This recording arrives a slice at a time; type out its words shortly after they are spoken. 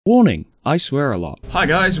Warning, I swear a lot. Hi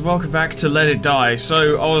guys, welcome back to Let It Die.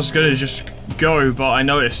 So, I was gonna just go, but I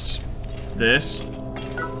noticed this.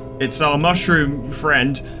 It's our mushroom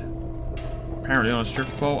friend. Apparently on a strip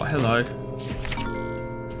ball. Hello.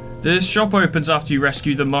 This shop opens after you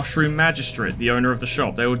rescue the Mushroom Magistrate, the owner of the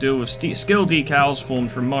shop. They will deal with skill decals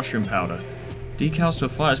formed from mushroom powder. Decals to a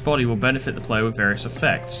fighter's body will benefit the player with various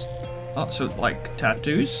effects. Oh, so like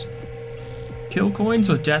tattoos? Kill coins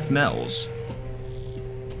or death metals?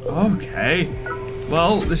 Okay.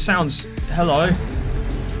 Well, this sounds... Hello.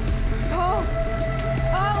 Oh,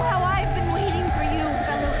 how I've been waiting for you,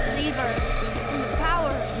 fellow believer. In the power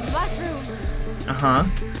of mushrooms. Uh-huh.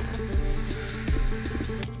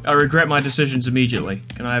 I regret my decisions immediately.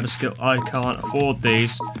 Can I have a skill? I can't afford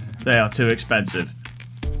these. They are too expensive.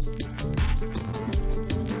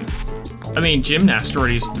 I mean, Gymnast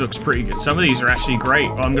already looks pretty good. Some of these are actually great,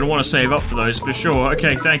 but I'm going to want to save up for those for sure.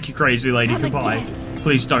 Okay, thank you, crazy lady. Goodbye.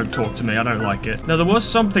 Please don't talk to me. I don't like it. Now, there was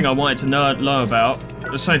something I wanted to know about.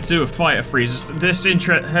 It's something to do with fighter freezers. This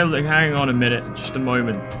hang on a minute. Just a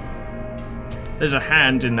moment. There's a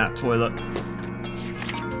hand in that toilet.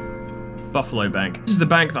 Buffalo Bank. This is the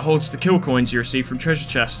bank that holds the kill coins you receive from treasure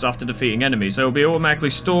chests after defeating enemies. They will be automatically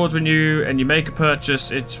stored when you make a purchase.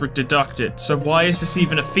 It's deducted. So why is this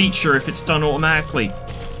even a feature if it's done automatically?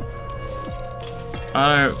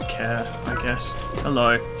 I don't care, I guess.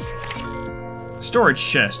 Hello. Storage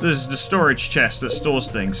chest. This is the storage chest that stores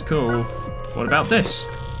things. Cool. What about this?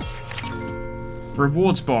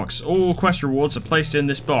 Rewards box. All quest rewards are placed in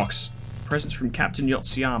this box. Presents from Captain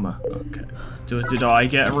Yotsuyama. Okay. Did I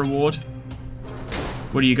get a reward?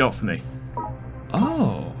 What do you got for me?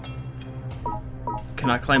 Oh. Can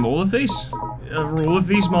I claim all of these? Are all of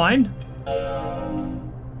these mine?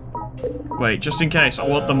 Wait, just in case, I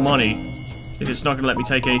want the money. If it's not gonna let me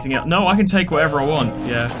take anything else. No, I can take whatever I want.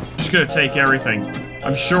 Yeah, I'm just gonna take everything.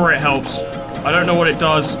 I'm sure it helps. I don't know what it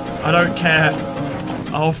does. I don't care.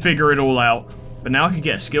 I'll figure it all out. But now I can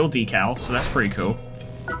get a skill decal, so that's pretty cool.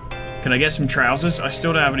 Can I get some trousers? I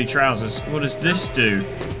still don't have any trousers. What does this do?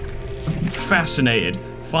 Fascinated.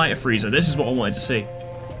 Fighter freezer. This is what I wanted to see.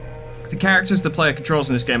 The characters the player controls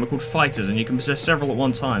in this game are called fighters, and you can possess several at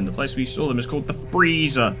one time. The place where you store them is called the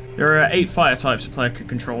freezer. There are 8 fighter types the player can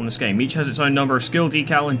control in this game. Each has its own number of skill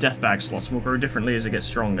decal and death bag slots, and will grow differently as it gets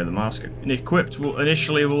stronger. The mask equipped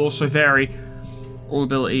initially will also vary. All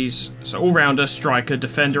abilities, so all-rounder, striker,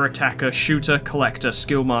 defender, attacker, shooter, collector,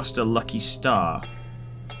 skill master, lucky star.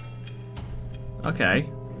 Okay.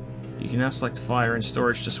 You can now select fire and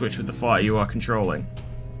storage to switch with the fire you are controlling.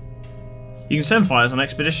 You can send fires on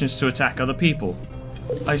expeditions to attack other people.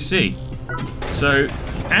 I see. So,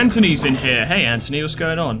 Anthony's in here. Hey Anthony, what's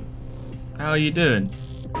going on? How are you doing?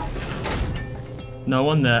 No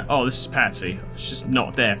one there. Oh, this is Patsy. She's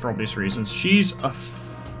not there for obvious reasons. She's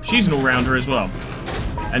an all-rounder as well.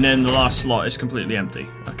 And then the last slot is completely empty.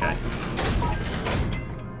 Okay.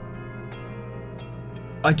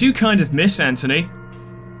 I do kind of miss Anthony.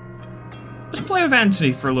 Let's play with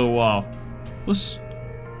Anthony for a little while.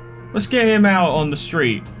 Let's get him out on the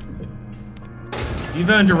street. You've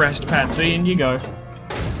earned a rest, Patsy, and you go.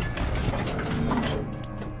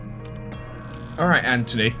 Alright,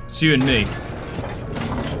 Anthony. It's you and me.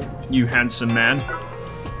 You handsome man.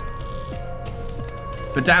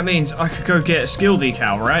 But that means I could go get a skill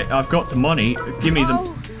decal, right? I've got the money. Give me the...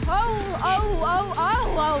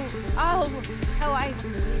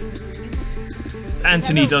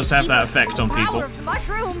 Anthony does have that effect on people.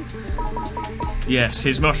 Yes,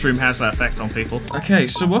 his mushroom has that effect on people. Okay,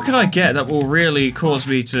 so what could I get that will really cause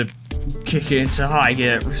me to kick it into high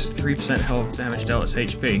gear? 3% health damage delta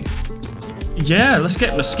HP. Yeah, let's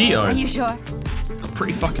get Mosquito. Are you sure? I'm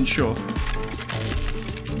pretty fucking sure.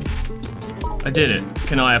 I did it.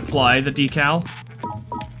 Can I apply the decal?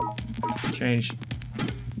 Change.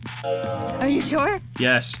 Are you sure?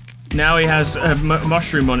 Yes. Now he has a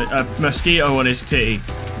mushroom on it, a mosquito on his titty.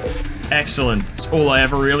 Excellent. It's all I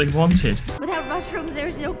ever really wanted. Without mushrooms,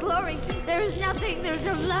 there's no glory. There's nothing. There's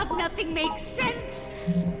no love. Nothing makes sense.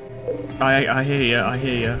 I hear you. I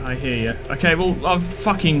hear you. I hear you. Okay, well, I've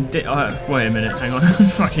fucking wait a minute. Hang on.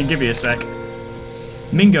 Fucking give me a sec.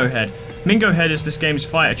 Mingo Head. Mingo Head is this game's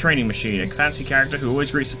fighter training machine, a fancy character who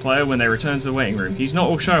always greets the player when they return to the waiting room. He's not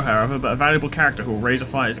all show, however, but a valuable character who will raise a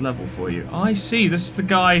fighter's level for you. I see, this is the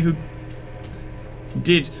guy who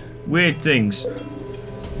did weird things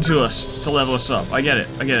to us to level us up. I get it,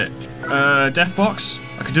 I get it. Death box?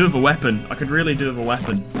 I could do with a weapon. I could really do with a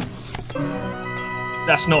weapon.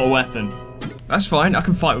 That's not a weapon. That's fine, I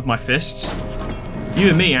can fight with my fists. You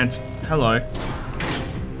and me, and hello.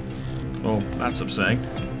 Oh, that's upsetting.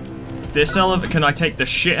 this elevator. Can I take the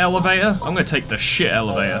shit elevator? I'm gonna take the shit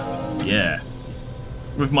elevator. Yeah.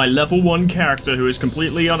 With my level 1 character who is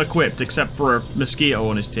completely unequipped except for a mosquito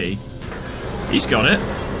on his tee. He's got it.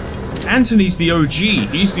 Anthony's the OG.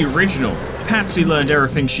 He's the original. Patsy learned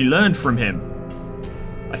everything she learned from him.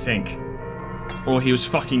 I think. Or he was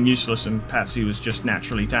fucking useless and Patsy was just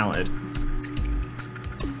naturally talented.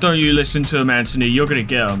 Don't you listen to him, Anthony. You're gonna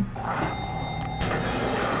get him.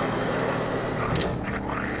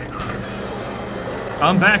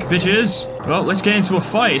 I'm back, bitches. Well, let's get into a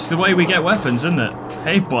fight. It's the way we get weapons, isn't it?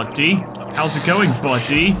 Hey, buddy. How's it going,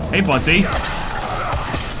 buddy? Hey, buddy.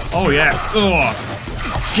 Oh, yeah. Ugh.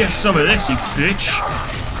 Get some of this, you bitch.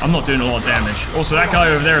 I'm not doing a lot of damage. Also, that guy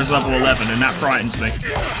over there is level 11, and that frightens me.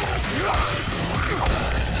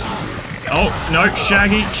 Oh, no,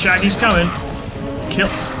 Shaggy. Shaggy's coming. Kill.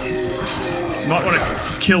 Might want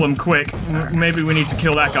to kill him quick. Maybe we need to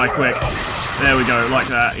kill that guy quick. There we go, like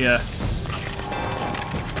that, yeah.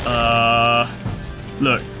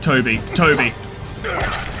 Look, Toby.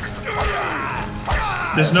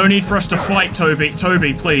 There's no need for us to fight, Toby.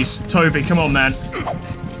 Toby, please. Toby, come on, man.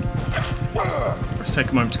 Let's take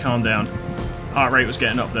a moment to calm down. Heart rate was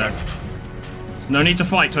getting up there. No need to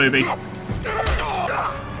fight, Toby.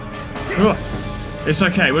 Ugh. It's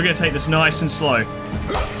okay, we're gonna take this nice and slow.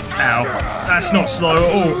 Ow. That's not slow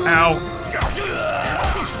at all. Ow.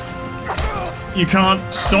 You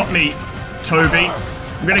can't stop me, Toby.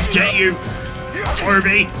 I'm gonna get you,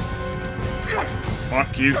 Toby.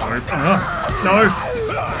 Fuck you, Toby. No.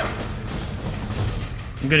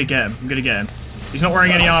 I'm gonna get him. He's not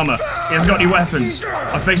wearing any armor. He hasn't got any weapons.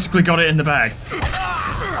 I've basically got it in the bag.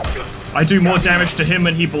 I do more damage to him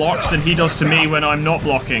when he blocks than he does to me when I'm not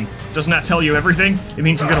blocking. Doesn't that tell you everything? It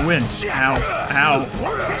means I'm gonna win. Ow. Ow.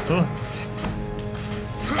 Ugh.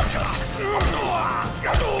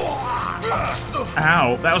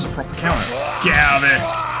 Ow. That was a proper counter. Get out of there.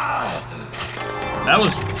 That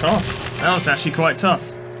was tough. That was actually quite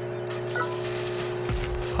tough.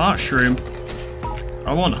 Heart shroom.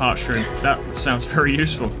 I want heart shroom. That sounds very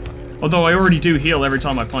useful. Although I already do heal every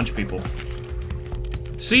time I punch people.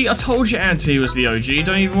 See, I told you Anthony was the OG.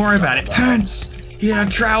 Don't even worry about it. Pants! Yeah,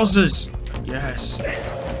 trousers! Yes.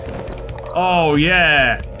 Oh,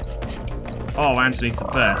 yeah. Oh, Anthony's the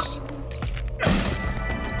best.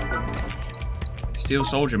 Steel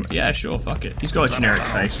soldier. Yeah, sure, fuck it. He's got a generic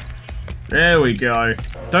face. There we go.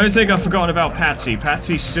 Don't think I've forgotten about Patsy.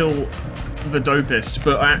 Patsy's still the dopest,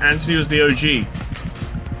 but Anthony was the OG.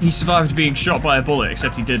 He survived being shot by a bullet,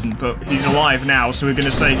 except he didn't, but he's alive now, so we're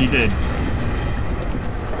gonna say he did.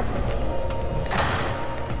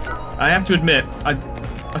 I have to admit,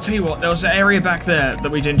 I'll tell you what, there was an area back there that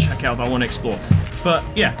we didn't check out that I want to explore. But,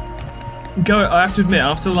 yeah. I have to admit,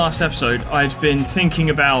 after the last episode, I'd been thinking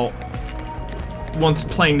about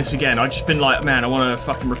playing this again. I'd just been like, man, I want to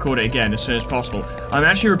fucking record it again as soon as possible. I'm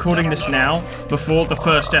actually recording this now, before the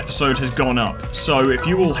first episode has gone up. So, if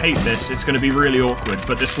you all hate this, it's going to be really awkward,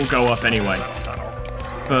 but this will go up anyway.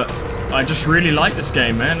 But I just really like this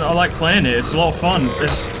game, man. I like playing it. It's a lot of fun.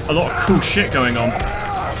 There's a lot of cool shit going on.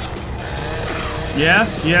 Yeah?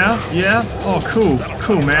 Oh, cool.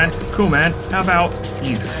 Cool, man. How about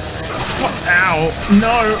you? Ow.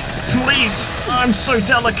 No. Please. I'm so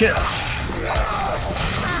delicate.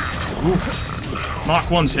 Oof. Mark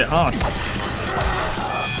 1's hit hard.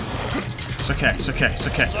 It's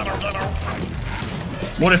okay.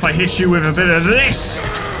 What if I hit you with a bit of this,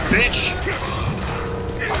 bitch?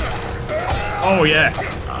 Oh, yeah.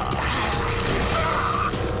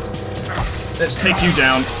 Let's take you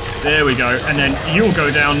down. There we go. And then you'll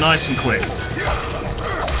go down nice and quick.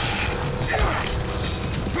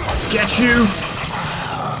 Get you!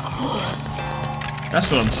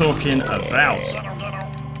 That's what I'm talking about.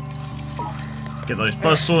 Get those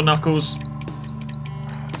buzzsaw knuckles.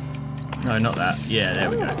 No, not that. Yeah, there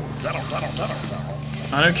we go.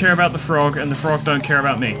 I don't care about the frog, and the frog don't care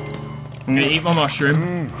about me. I'm gonna eat my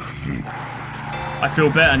mushroom. I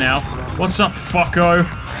feel better now. What's up, fucko?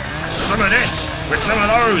 Some of this, with some of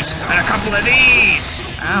those, and a couple of these!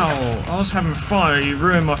 Ow, I was having fun, you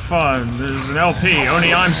ruined my fun. There's an LP,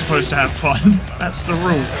 only I'm supposed to have fun. That's the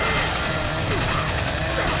rule.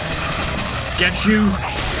 Get you.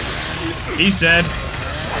 He's dead.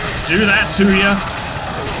 Do that to ya.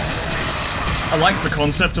 I like the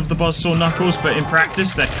concept of the buzzsaw knuckles, but in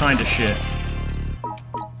practice, they're kinda shit.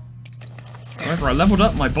 However, I leveled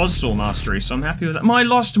up my buzzsaw mastery, so I'm happy with that. I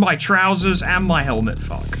lost my trousers and my helmet,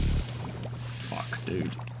 fuck. Fuck,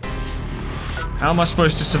 dude. How am I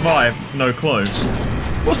supposed to survive? No clothes.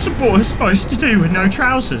 What's the boy supposed to do with no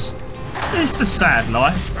trousers? It's a sad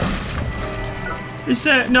life. Is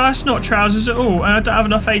there? No, that's not trousers at all, and I don't have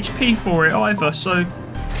enough HP for it either. So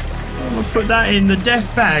I'm gonna put that in the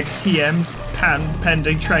death bag. TM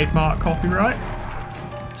pending trademark copyright.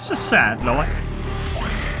 It's a sad life.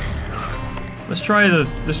 Let's try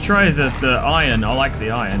the iron. I like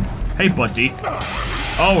the iron. Hey, buddy.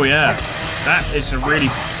 Oh yeah, that is a really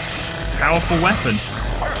powerful weapon.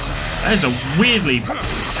 That is a weirdly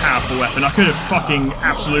powerful weapon. I could have fucking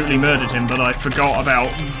absolutely murdered him, but I forgot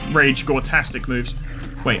about Rage Gore-tastic moves.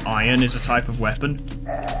 Wait, iron is a type of weapon?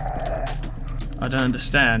 I don't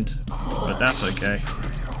understand, but that's okay.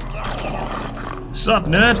 Sup,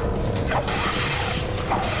 nerd?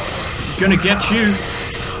 Gonna get you.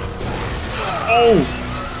 Oh!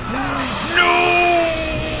 No!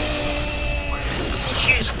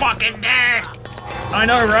 She's fucking dead! I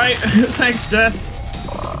know, right? Thanks, Death.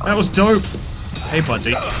 That was dope. Hey,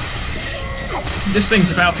 buddy. This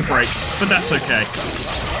thing's about to break, but that's okay.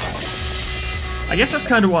 I guess that's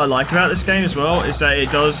kind of what I like about this game as well, is that it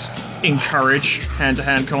does encourage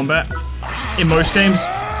hand-to-hand combat. In most games,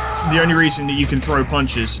 the only reason that you can throw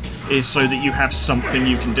punches is so that you have something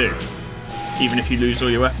you can do, even if you lose all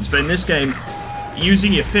your weapons. But in this game,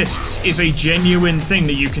 using your fists is a genuine thing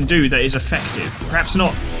that you can do that is effective. Perhaps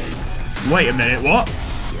not... Wait a minute, what?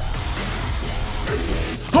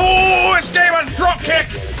 Oh, this game has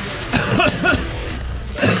dropkicks!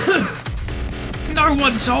 No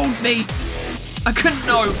one told me. I couldn't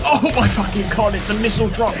know. Oh my fucking god, it's a missile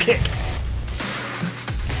dropkick.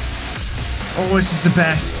 Oh, this is the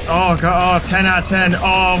best. Oh god, oh, 10 out of 10.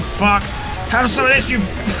 Oh fuck. Have some of this, you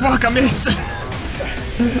fuck, I missed.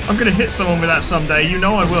 I'm gonna hit someone with that someday, you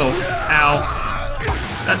know I will. Ow.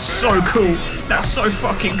 That's so cool. That's so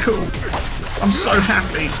fucking cool. I'm so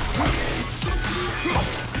happy.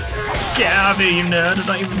 Get out of here, you nerd. I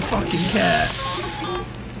don't even fucking care.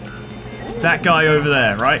 That guy over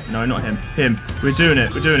there, right? No, not him. Him. We're doing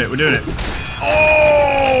it. We're doing it. We're doing it.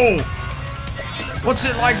 Oh! What's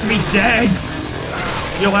it like to be dead?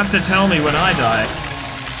 You'll have to tell me when I die.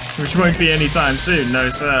 Which won't be anytime soon, no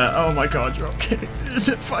sir. Oh my god, dropkick. There's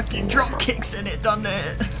a fucking dropkicks in it, doesn't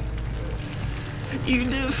it? You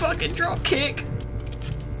do a fucking dropkick.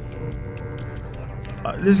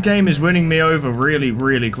 This game is winning me over really,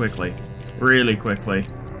 really quickly. Really quickly.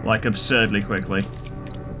 Like, absurdly quickly.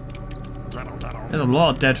 There's a lot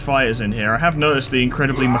of dead fighters in here. I have noticed the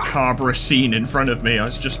incredibly macabre scene in front of me. I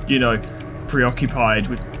was just, you know, preoccupied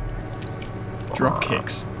with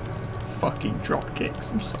dropkicks. Fucking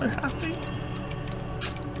dropkicks. I'm so happy.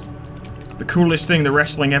 The coolest thing that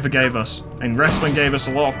wrestling ever gave us. And wrestling gave us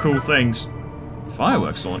a lot of cool things.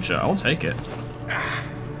 Fireworks launcher, I'll take it.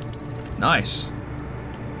 Nice.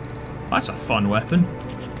 That's a fun weapon.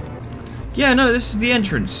 Yeah, no, this is the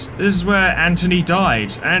entrance. This is where Anthony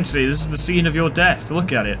died. Anthony, this is the scene of your death.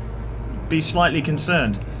 Look at it. Be slightly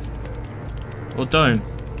concerned. Or don't.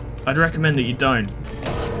 I'd recommend that you don't.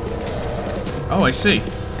 Oh, I see.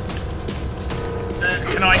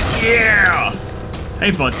 Can I? Yeah!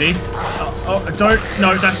 Hey, buddy. Oh, don't.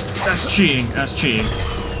 No, that's cheating. That's cheating.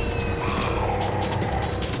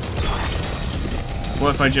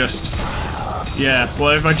 What if I just... Yeah,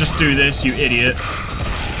 what if I just do this, you idiot?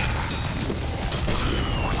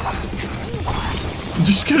 I'm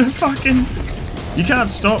just gonna fucking... You can't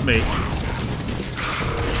stop me.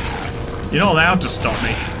 You're not allowed to stop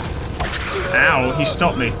me. Ow, he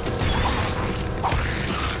stopped me.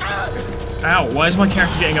 Ow, why is my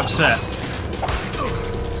character getting upset?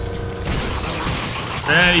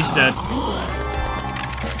 There, he's dead.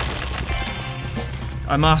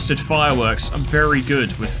 I mastered fireworks. I'm very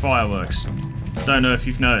good with fireworks. Don't know if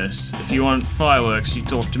you've noticed. If you want fireworks, you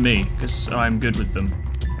talk to me, because I'm good with them.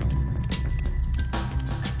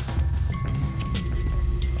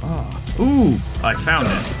 Oh. Ooh, I found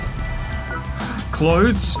it.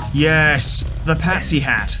 Clothes? Yes, the Patsy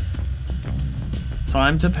hat.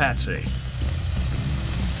 Time to Patsy.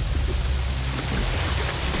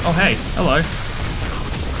 Oh, hey, hello.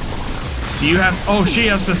 Do you have... Oh, she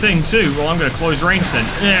has the thing too. Well, I'm gonna close range then.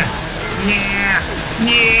 Yeah. Yeah.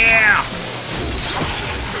 Yeah.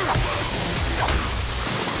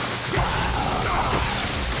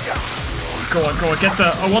 Go on, get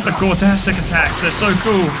the... I want the Gore-tastic attacks. They're so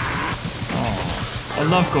cool. Oh, I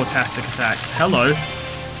love Gore-tastic attacks. Hello.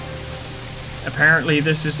 Apparently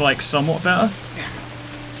this is like somewhat better.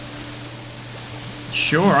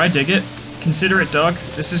 Sure, I dig it. Consider it dug.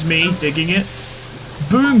 This is me digging it.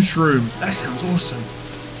 Boom Shroom! That sounds awesome.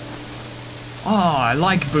 Ah, I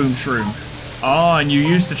like Boom Shroom. Ah, and you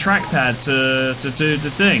use the trackpad to do the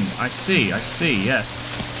thing. I see, yes.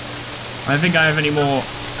 I don't think I have any more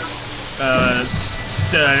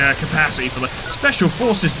capacity for the Special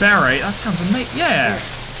Forces Beret. That sounds amazing. Yeah.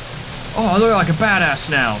 Oh, I look like a badass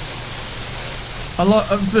now.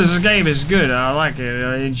 This game is good. I like it.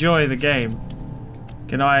 I enjoy the game.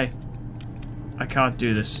 Can I can't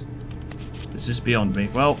do this. This is beyond me.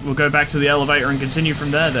 Well, we'll go back to the elevator and continue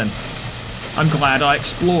from there then. I'm glad I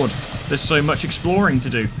explored. There's so much exploring to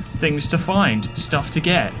do. Things to find. Stuff to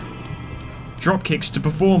get. Dropkicks to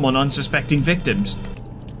perform on unsuspecting victims.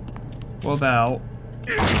 What about...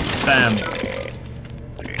 Bam.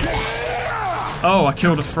 Oh, I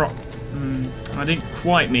killed a frog. I didn't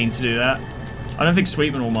quite mean to do that. I don't think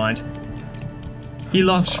Sweetman will mind. He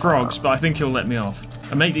loves frogs, but I think he'll let me off.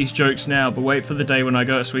 I make these jokes now, but wait for the day when I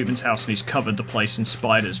go to Sweetman's house and he's covered the place in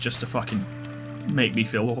spiders just to fucking make me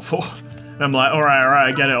feel awful. And I'm like, alright,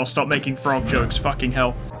 I get it, I'll stop making frog jokes, fucking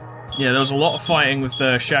hell. Yeah, there was a lot of fighting with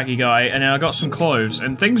the shaggy guy, and then I got some clothes,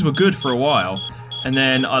 and things were good for a while. And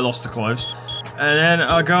then I lost the clothes. And then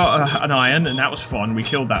I got an iron, and that was fun. We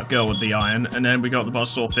killed that girl with the iron, and then we got the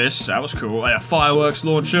buzzsaw fists. That was cool. I had a fireworks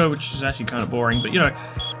launcher, which is actually kind of boring, but you know,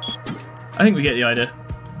 I think we get the idea.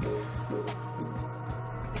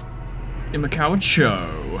 Imakawa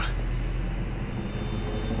Cho.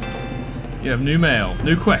 You have new mail.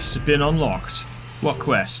 New quests have been unlocked. What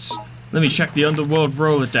quests? Let me check the Underworld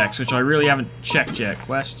Rolodex, which I really haven't checked yet.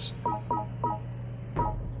 Quests?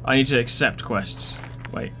 I need to accept quests.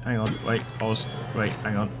 Wait, hang on, wait, pause, wait,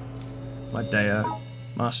 hang on. My data,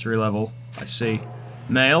 mastery level, I see.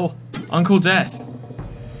 Mail, Uncle Death.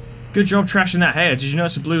 Good job trashing that hair. Did you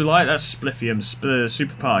notice a blue light? That's spliffium,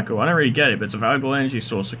 super particle. I don't really get it, but it's a valuable energy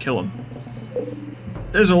source, so kill him.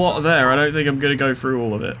 There's a lot there, I don't think I'm gonna go through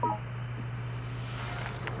all of it.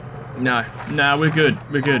 No, we're good,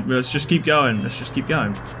 let's just keep going, Heart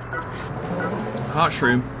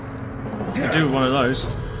shroom. Could do one of those.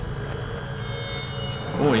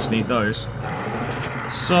 Always need those.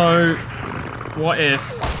 So, what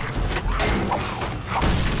if...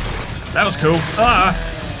 That was cool. Ah!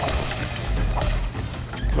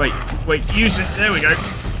 Wait, use it. There we go.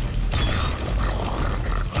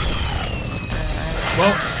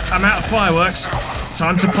 Well, I'm out of fireworks.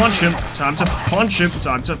 Time to punch him.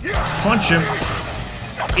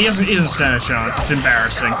 He doesn't stand a chance. It's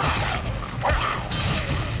embarrassing.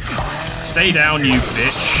 Stay down, you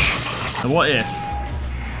bitch. And what if,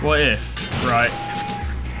 right?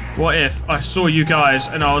 What if I saw you guys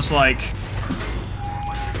and I was like,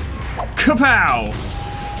 kapow!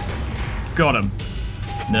 Got him.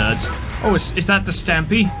 Nerds. Oh, is that the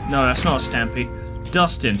Stampy? No, that's not a Stampy.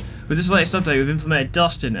 Dustin. With this latest update, we've implemented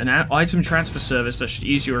Dustin, an item transfer service that should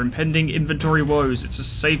ease your impending inventory woes. It's a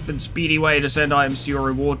safe and speedy way to send items to your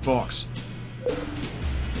reward box.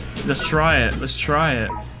 Let's try it.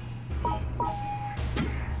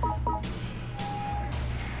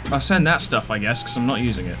 I'll send that stuff, I guess, because I'm not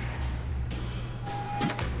using it.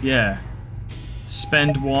 Yeah.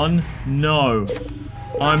 Spend one? No.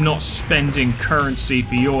 I'm not spending currency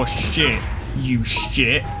for your shit, you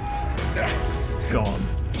shit. Gone.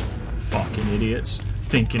 Fucking idiots.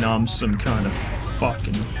 Thinking I'm some kind of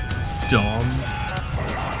fucking dumb.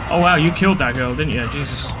 Oh wow, you killed that girl, didn't you?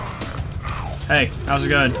 Jesus. Hey, how's it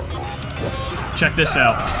going? Check this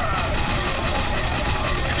out.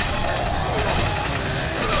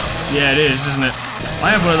 Yeah, it is, isn't it?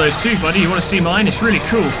 I have one of those too, buddy. You want to see mine? It's really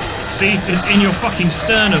cool. See? It's in your fucking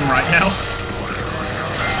sternum right now.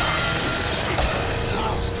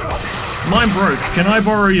 Mine broke. Can I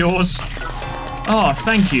borrow yours? Oh,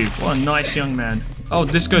 thank you. What a nice young man. Oh,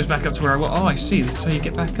 this goes back up to where I was. Oh, I see. This is how you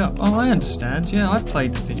get back up. Oh, I understand. Yeah, I've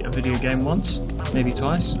played a video game once. Maybe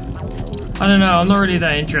twice. I don't know. I'm not really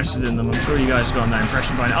that interested in them. I'm sure you guys have gotten that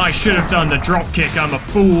impression by now. I should have done the dropkick. I'm a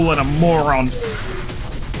fool and a moron.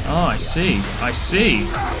 Oh, I see.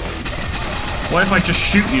 What if I just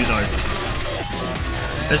shoot you, though?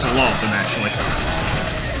 There's a lot of them, actually.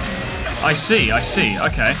 I see.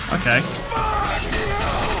 Okay.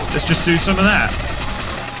 Let's just do some of that.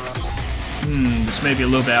 This may be a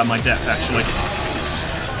little bit out of my depth, actually.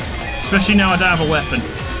 Especially now I don't have a weapon.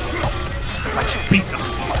 If I just beat the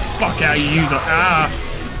fuck out of you,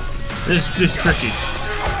 This is tricky.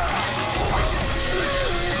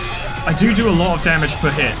 I do a lot of damage per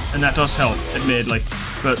hit, and that does help, admittedly.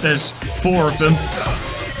 But there's 4 of them,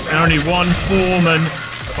 and only one Foreman.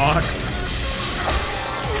 Fuck.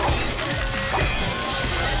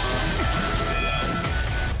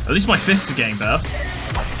 At least my fists are getting better.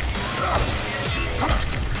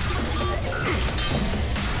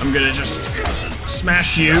 I'm gonna just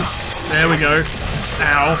smash you. There we go.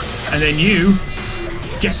 Ow. And then you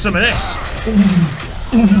get some of this.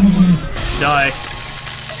 Die.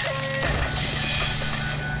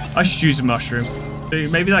 I should use a mushroom.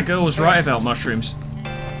 Maybe that girl was right about mushrooms.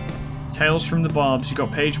 Tales from the Barbs. You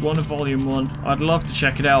got page 1 of volume 1. I'd love to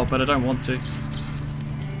check it out, but I don't want to.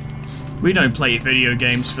 We don't play video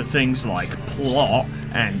games for things like plot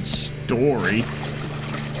and story.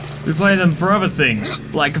 We play them for other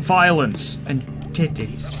things, like violence and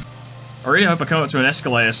titties. I really hope I come up to an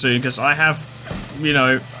escalator soon, because I have, you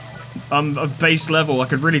know, a base level I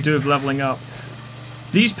could really do with leveling up.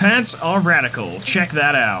 These pants are radical. Check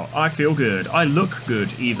that out. I feel good. I look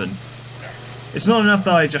good, even. It's not enough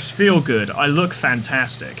that I just feel good. I look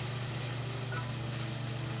fantastic.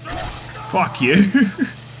 Fuck you.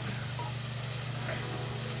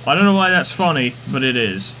 I don't know why that's funny, but it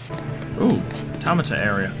is. Ooh, Tamata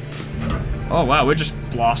area. Oh wow, we're just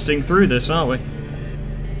blasting through this, aren't we?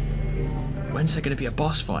 When's there gonna be a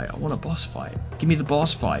boss fight? I want a boss fight. Give me the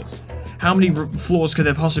boss fight. How many floors could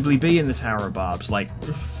there possibly be in the Tower of Barbs? Like,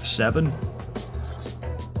 7?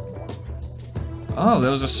 Oh,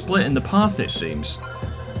 there was a split in the path, it seems.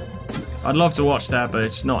 I'd love to watch that, but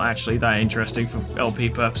it's not actually that interesting for LP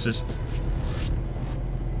purposes.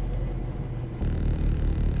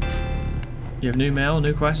 You have new mail,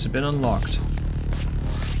 new quests have been unlocked.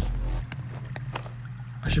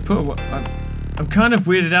 I should put I'm kind of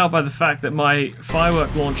weirded out by the fact that my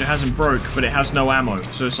firework launcher hasn't broke, but it has no ammo.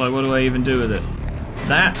 So it's like, what do I even do with it?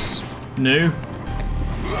 That's new.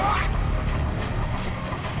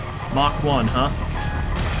 Mark 1, huh?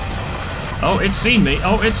 Oh, it's seen me.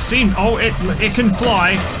 Oh, it's seen. Oh, it can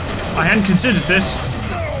fly. I hadn't considered this.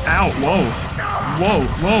 Ow, whoa. Whoa,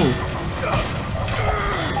 whoa.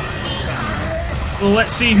 Well,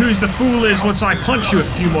 let's see who's the fool is once I punch you a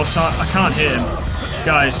few more times. I can't hit him.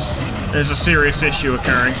 Guys, there's a serious issue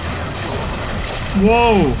occurring.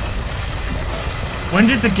 Whoa. When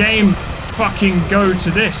did the game fucking go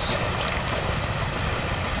to this?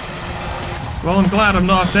 Well, I'm glad I'm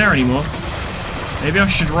not up there anymore. Maybe I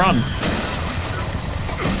should run.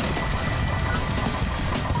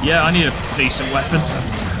 Yeah, I need a decent weapon.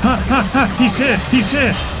 Ha ha ha! He's here! He's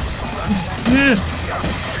here!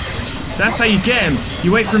 That's how you get him.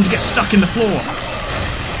 You wait for him to get stuck in the floor.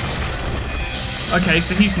 Okay,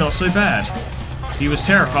 so he's not so bad. He was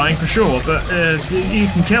terrifying for sure, but you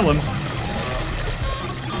can kill him.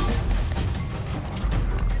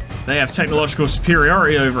 They have technological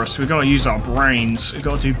superiority over us. We've got to use our brains. We've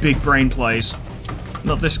got to do big brain plays.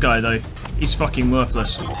 Not this guy, though. He's fucking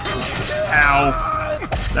worthless. Ow.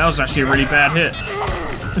 That was actually a really bad hit.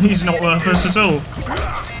 He's not worthless at all.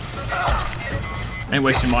 Ain't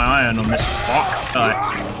wasting my iron on this fuck.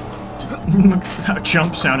 That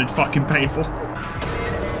jump sounded fucking painful.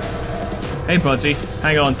 Hey, buddy.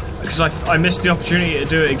 Hang on. Because I missed the opportunity to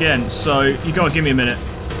do it again, so you gotta give me a minute.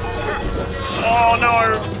 Oh,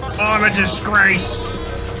 no! I'm a disgrace!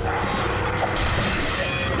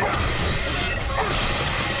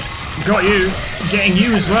 Got you. Getting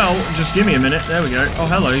you as well. Just give me a minute. There we go. Oh,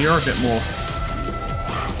 hello. You're a bit more.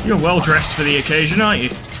 You're well dressed for the occasion, aren't you?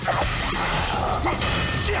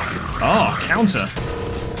 Oh, counter.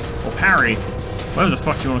 Or parry. Whatever the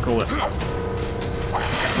fuck you want to call it.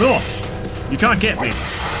 Oh, you can't get me.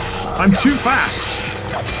 I'm too fast.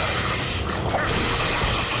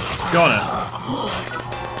 Got it.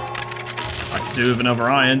 I could do with another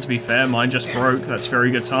iron, to be fair. Mine just broke. That's very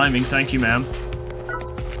good timing. Thank you, ma'am.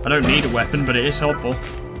 I don't need a weapon, but it is helpful.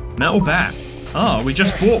 Metal bat. Oh, we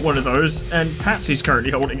just bought one of those, and Patsy's currently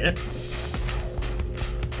holding it.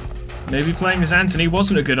 Maybe playing as Anthony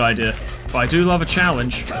wasn't a good idea, but I do love a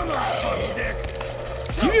challenge.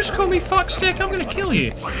 You just call me fuckstick? I'm gonna kill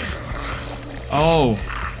you. Oh.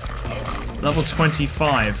 Level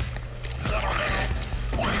 25.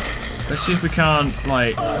 Let's see if we can't,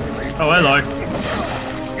 like... Oh, hello.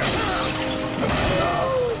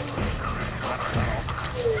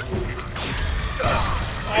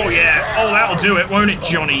 Oh yeah, oh that'll do it, won't it,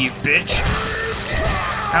 Johnny, you bitch?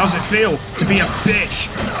 How's it feel to be a bitch?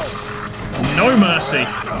 No mercy.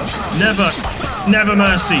 Never, never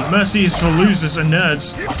mercy. Mercy is for losers and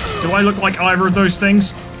nerds. Do I look like either of those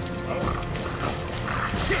things?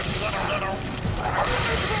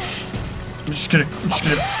 I'm just gonna,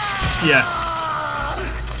 yeah.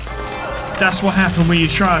 That's what happened when you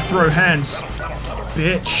try to throw hands.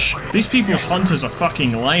 Bitch. These people's hunters are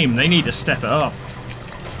fucking lame, they need to step it up.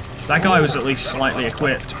 That guy was at least slightly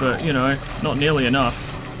equipped, but, you know, not nearly enough.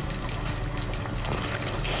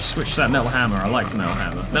 Switch to that metal hammer. I like the metal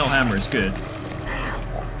hammer. Metal hammer is good.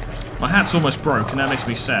 My hat's almost broke, and that makes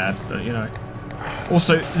me sad, but, you know.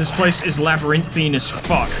 Also, this place is labyrinthine as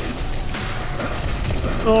fuck.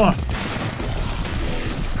 Oh.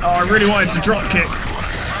 Oh, I really wanted to drop kick.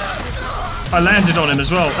 I landed on him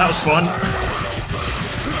as well. That was fun.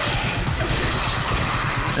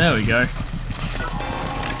 There we go.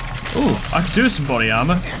 Ooh, I could do some body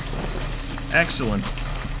armor. Excellent.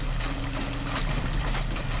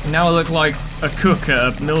 Now I look like a cook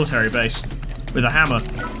at a military base with a hammer.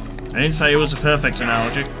 I didn't say it was a perfect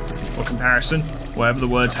analogy or comparison, whatever the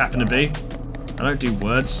words happen to be. I don't do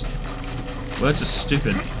words. Words are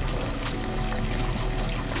stupid.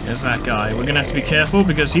 There's that guy. We're gonna have to be careful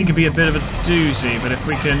because he could be a bit of a doozy, but if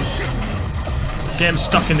we can get him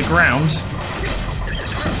stuck in the ground,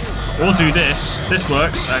 or do this. This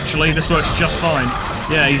works, actually. This works just fine.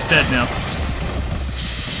 Yeah, he's dead now.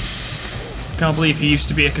 Can't believe he used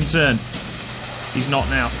to be a concern. He's not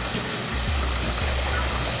now.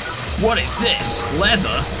 What is this?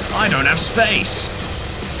 Leather? I don't have space.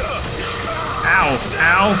 Ow,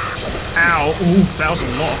 ow, ow. Oof, that was a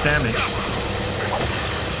lot of damage.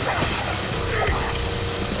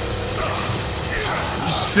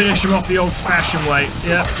 Just finish him off the old-fashioned way.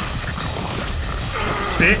 Yep.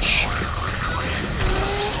 Bitch.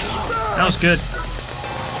 That was good.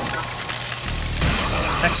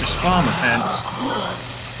 Texas farmer pants.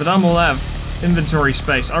 But I'm all out of inventory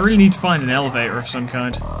space. I really need to find an elevator of some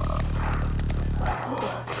kind.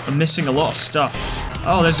 I'm missing a lot of stuff.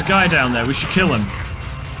 Oh, there's a guy down there. We should kill him.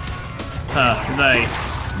 Her, they,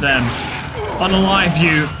 them. Unalive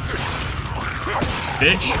you.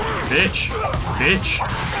 Bitch, bitch, bitch.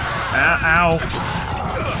 Ow.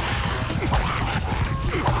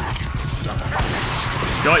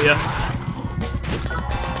 Got ya.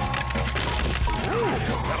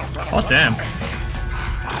 Oh, damn.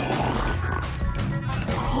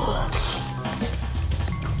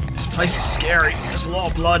 This place is scary. There's a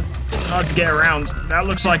lot of blood. It's hard to get around. That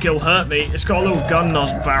looks like it'll hurt me. It's got a little gun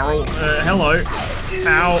nozzle barrel. Hello.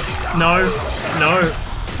 Ow. No. No.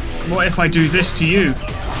 What if I do this to you?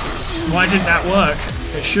 Why didn't that work?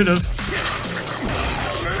 It should have.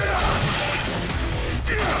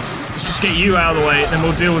 Let's just get you out of the way, then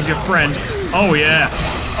we'll deal with your friend. Oh, yeah.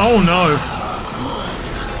 Oh, no.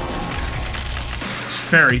 It's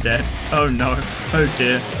very dead. Oh, no. Oh,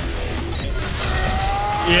 dear.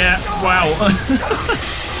 Yeah, wow.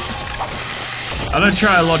 I don't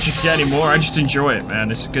try to logic anymore, I just enjoy it, man.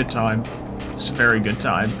 It's a good time. It's a very good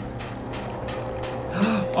time.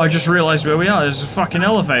 I just realized where we are. There's a fucking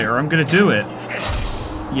elevator. I'm gonna do it.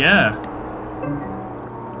 Yeah.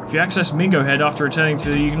 If you access Mingo Head after returning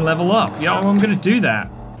to you can level up. Yeah, I'm gonna do that.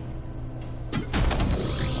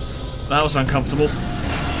 That was uncomfortable.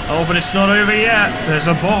 Oh, but it's not over yet. There's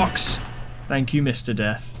a box. Thank you, Mr.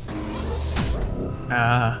 Death.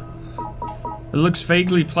 It looks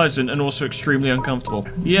vaguely pleasant and also extremely uncomfortable.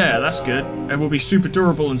 Yeah, that's good. It will be super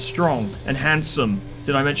durable and strong and handsome.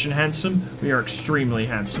 Did I mention handsome? We are extremely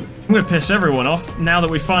handsome. I'm gonna piss everyone off. Now that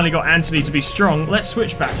we finally got Anthony to be strong, let's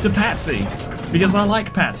switch back to Patsy. Because I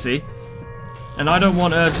like Patsy. And I don't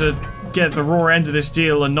want her to get the raw end of this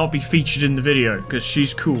deal and not be featured in the video, because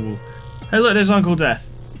she's cool. Hey look, there's Uncle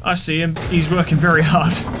Death. I see him. He's working very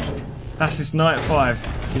hard. That's his night at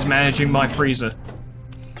 5. He's managing my freezer.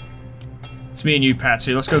 It's me and you,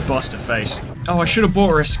 Patsy. Let's go bust her face. Oh, I should have bought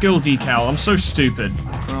her a skill decal. I'm so stupid.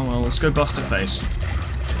 Oh well, let's go bust her face.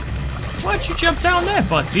 Why'd you jump down there,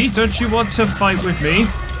 buddy? Don't you want to fight with me?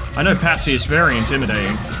 I know Patsy is very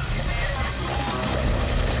intimidating.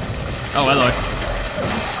 Oh, hello.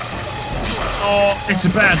 Oh, it's a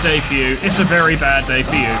bad day for you. It's a very bad day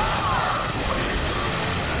for you.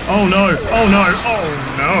 Oh no, oh no, oh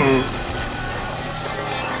no.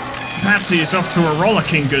 Patsy is off to a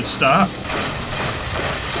rollicking good start.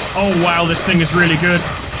 Oh wow, this thing is really good.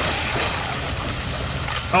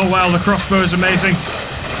 Oh wow, the crossbow is amazing.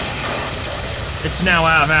 It's now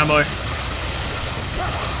out of ammo.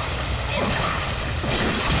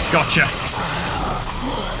 Gotcha.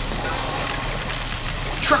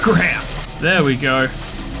 Trucker ham. There we go.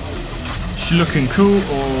 She looking cool.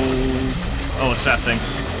 Oh, what's that thing?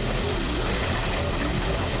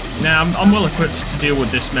 Now, I'm well equipped to deal with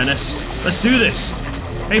this menace. Let's do this.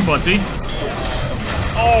 Hey, buddy.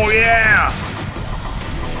 Oh, yeah!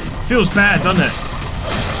 Feels bad, doesn't it?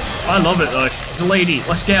 I love it, though. It's a lady.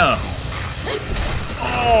 Let's get her.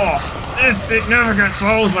 Oh! It never gets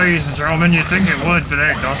old, ladies and gentlemen. You'd think it would, but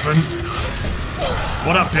it doesn't.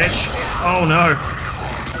 What up, bitch? Oh, no.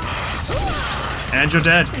 And you're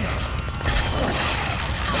dead.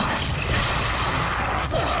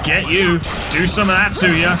 Let's get you. Do some of that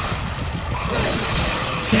to ya.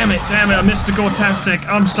 Damn it, I missed the Gortastic.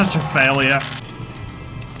 I'm such a failure.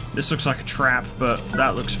 This looks like a trap, but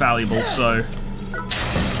that looks valuable, so...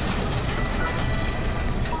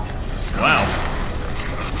 Wow.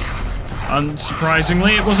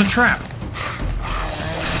 Unsurprisingly, it was a trap.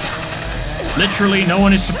 Literally, no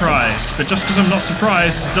one is surprised. But just because I'm not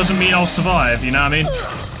surprised, it doesn't mean I'll survive, you know what I mean?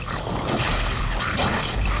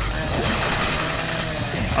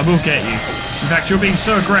 I will get you. In fact, you're being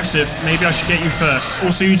so aggressive, maybe I should get you first.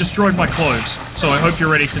 Also, you destroyed my clothes, so I hope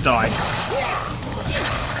you're ready to die.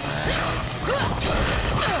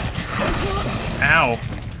 Ow.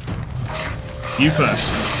 You first.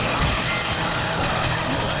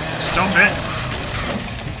 Stop it.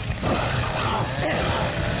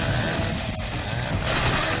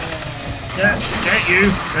 Yeah, get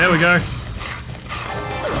you. There we go.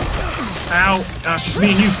 Ow. That's just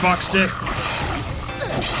me and you, fuckstick.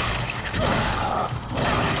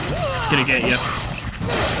 Gonna get you.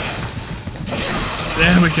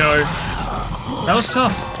 There we go. That was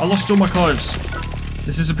tough. I lost all my clothes.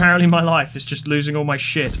 This is apparently my life. It's just losing all my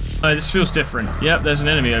shit. This feels different. Yep, there's an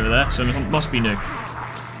enemy over there, so it must be new.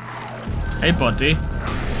 Hey, buddy.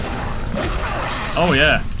 Oh,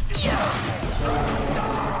 yeah.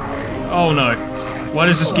 Oh, no. Why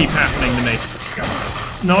does this keep happening to me?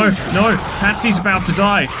 No, no. Patsy's about to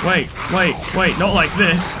die. Wait, wait, wait. Not like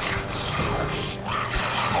this.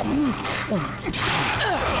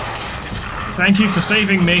 Thank you for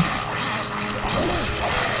saving me.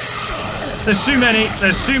 There's too many.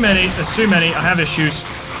 There's too many. There's too many. I have issues.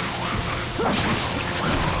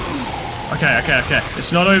 Okay, okay, okay.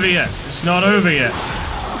 It's not over yet. It's not over yet.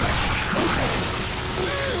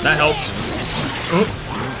 That helped. Oh.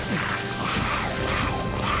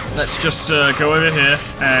 Let's just go over here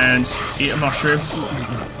and eat a mushroom.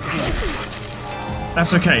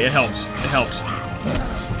 That's okay. It helps. It helps.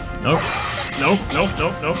 Nope. Nope. Nope.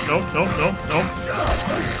 Nope. Nope. Nope. Nope. Nope. Nope.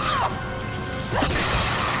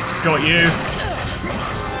 Got you.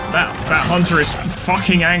 That hunter is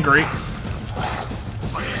fucking angry.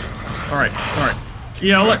 Alright, alright.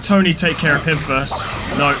 Yeah, I'll let Tony take care of him first.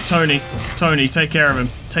 No, Tony. Tony, take care of him.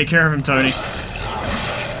 Take care of him, Tony.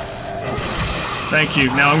 Thank you.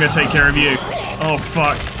 Now I'm gonna take care of you. Oh,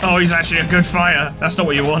 fuck. Oh, he's actually a good fighter. That's not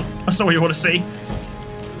what you want. That's not what you want to see.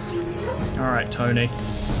 Alright, Tony.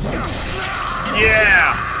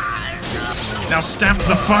 Yeah! Now stamp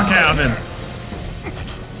the fuck out of him.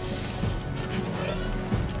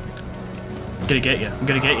 I'm gonna get you. I'm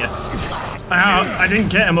gonna get you. Ow, I didn't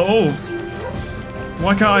get him at all.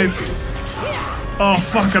 Why can't I? Oh,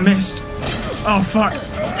 fuck, I missed. Oh, fuck.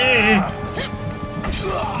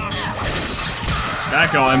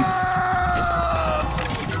 That got him.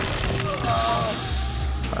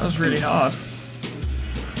 That was really hard.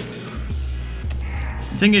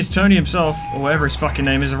 The thing is, Tony himself, or whatever his fucking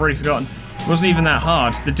name is, I've already forgotten, wasn't even that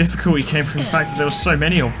hard. The difficulty came from the fact that there were so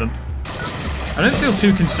many of them. I don't feel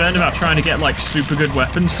too concerned about trying to get, like, super good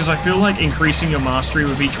weapons, because I feel like increasing your mastery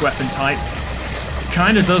with each weapon type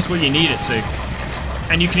kind of does what you need it to.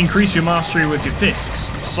 And you can increase your mastery with your fists,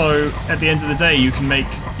 so at the end of the day you can make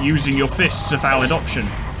using your fists a valid option,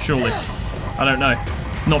 surely. I don't know.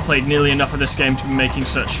 Not played nearly enough of this game to be making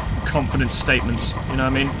such confident statements, you know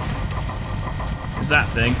what I mean? It's that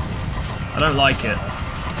thing. I don't like it.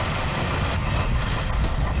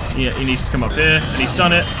 Yeah, he needs to come up here, and he's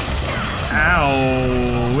done it.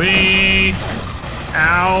 Ow-wee.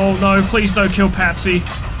 Ow. No, please don't kill Patsy.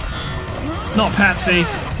 Not Patsy.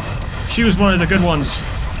 She was one of the good ones.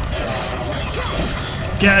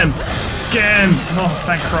 Get him. Get him. Oh,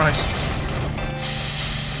 thank Christ.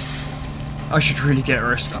 I should really get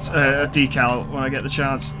a decal when I get the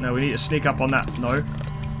chance. No, we need to sneak up on that. No.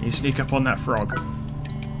 We need to sneak up on that frog.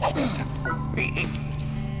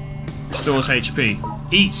 Restores HP.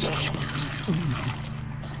 Eat.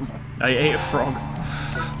 I ate a frog.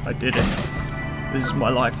 I did it. This is my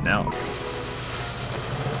life now.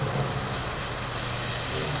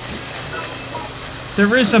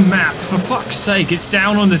 There is a map, for fuck's sake, it's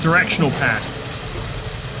down on the directional pad.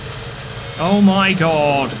 Oh my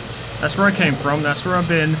god. That's where I came from, that's where I've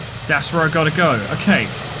been, that's where I gotta go. Okay.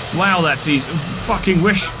 Wow, that's easy. Fucking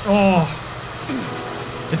wish. Oh.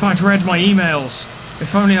 If I'd read my emails.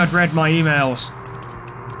 If only I'd read my emails.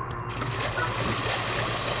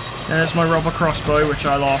 There's my rubber crossbow, which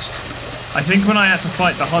I lost. I think when I had to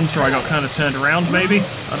fight the hunter, I got kind of turned around, maybe?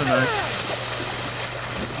 I don't know.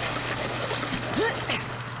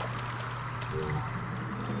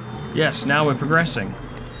 Yes, now we're progressing.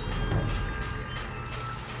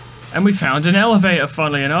 And we found an elevator,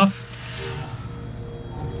 funnily enough.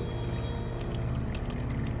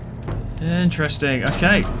 Interesting,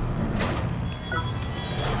 okay.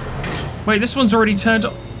 Wait, this one's already turned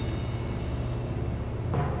on.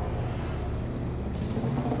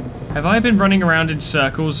 Have I been running around in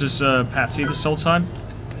circles as Patsy this whole time?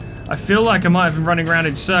 I feel like I might have been running around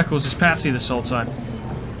in circles as Patsy this whole time.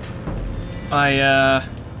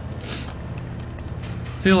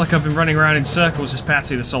 I feel like I've been running around in circles as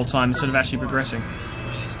Patsy this whole time instead of actually progressing.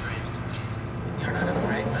 You're not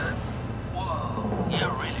afraid, man? Whoa,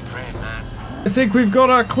 you're really brave, man. I think we've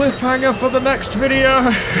got our cliffhanger for the next video.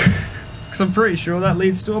 Because I'm pretty sure that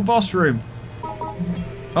leads to a boss room.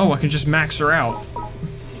 Oh, I can just max her out.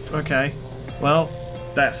 Okay. Well,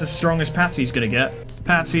 that's as strong as Patsy's gonna get.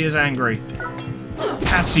 Patsy is angry.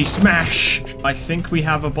 Patsy smash! I think we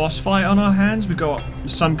have a boss fight on our hands. We got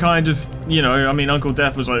some kind of, you know, I mean, Uncle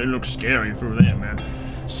Death was like, it looks scary through there, man.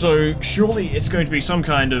 So surely it's going to be some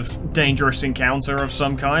kind of dangerous encounter of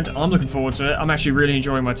some kind. I'm looking forward to it. I'm actually really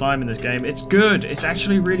enjoying my time in this game. It's good. It's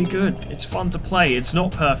actually really good. It's fun to play. It's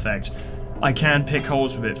not perfect. I can pick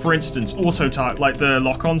holes with it. For instance, auto-target, like the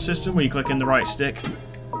lock-on system where you click in the right stick.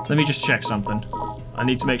 Let me just check something. I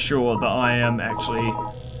need to make sure that I am actually...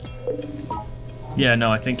 Yeah,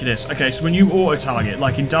 no, I think it is. Okay, so when you auto-target,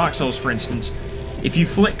 like in Dark Souls, for instance, if you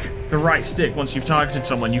flick the right stick once you've targeted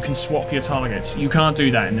someone, you can swap your targets. You can't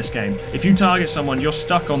do that in this game. If you target someone, you're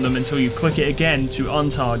stuck on them until you click it again to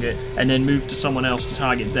untarget, and then move to someone else to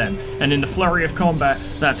target them. And in the flurry of combat,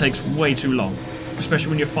 that takes way too long. Especially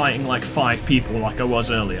when you're fighting like 5 people like I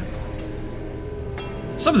was earlier.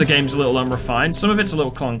 Some of the game's a little unrefined, some of it's a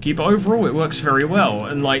little clunky, but overall it works very well.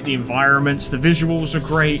 And like the environments, the visuals are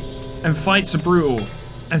great, and fights are brutal,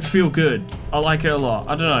 and feel good. I like it a lot.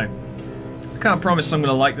 I don't know. I can't promise I'm going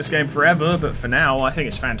to like this game forever, but for now I think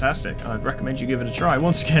it's fantastic. I'd recommend you give it a try.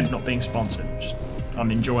 Once again, not being sponsored, just I'm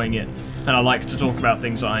enjoying it, and I like to talk about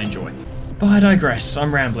things that I enjoy. But I digress,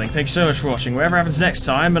 I'm rambling. Thank you so much for watching. Whatever happens next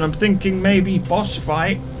time, and I'm thinking maybe boss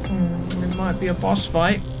fight. It might be a boss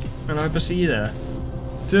fight, and I hope to see you there.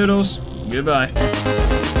 Toodles, goodbye.